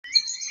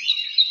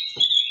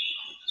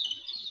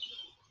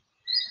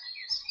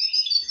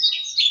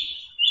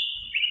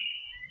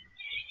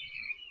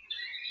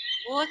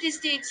What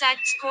is the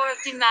exact score of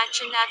the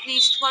match and at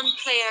least one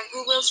player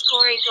who will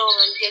score a goal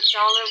and get $100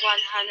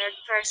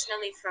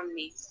 personally from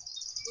me?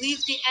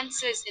 Leave the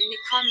answers in the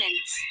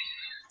comments.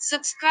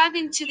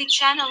 Subscribing to the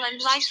channel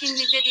and liking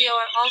the video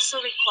are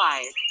also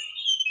required.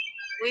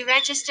 We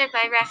register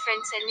by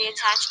reference in the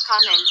attached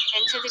comment.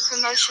 Enter the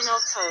promotional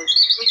code.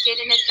 We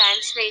get an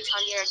advance rate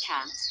on your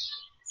account.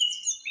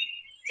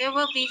 There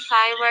will be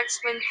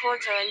fireworks when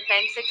Porto and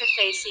Benfica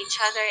face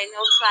each other in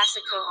O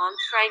Clásico on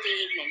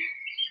Friday evening.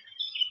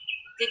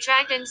 The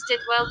Dragons did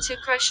well to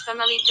crush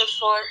Famalicão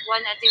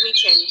 4-1 at the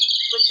weekend,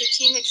 with the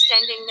team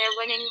extending their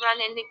winning run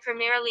in the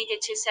Premier League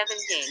to 7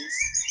 games.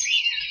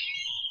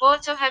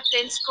 Porto have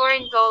been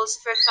scoring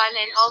goals for fun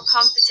in all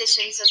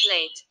competitions of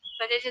late,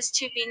 but it is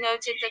to be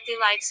noted that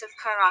the likes of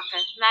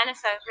Caraca,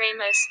 Manafá,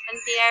 Ramos, and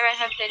Vieira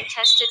have been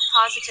tested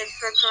positive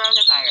for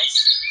coronavirus.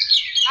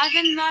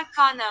 Ivan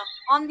Marcano,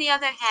 on the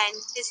other hand,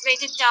 is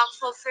rated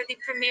doubtful for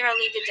the Premier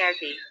League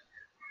derby.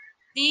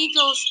 The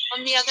Eagles,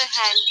 on the other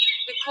hand,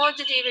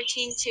 recorded a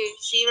routine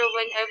 2-0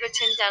 win over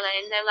Tondela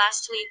in their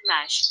last league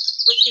match,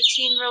 with the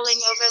team rolling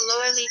over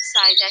lower league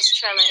side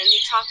Estrela in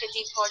the Taça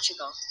de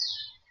Portugal.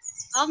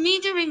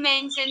 Almeida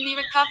remains in the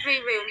recovery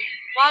room,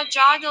 while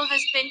Jardel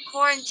has been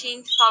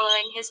quarantined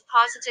following his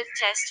positive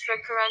test for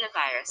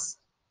coronavirus.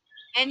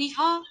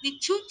 Anyhow, the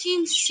two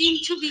teams seem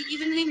to be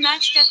evenly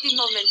matched at the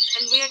moment,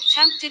 and we are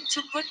tempted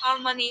to put our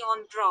money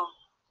on draw.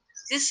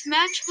 This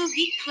match will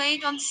be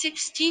played on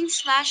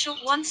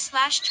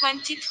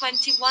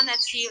 16/01/2021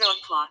 at 0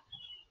 o'clock.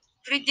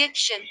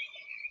 Prediction: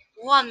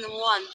 1-1.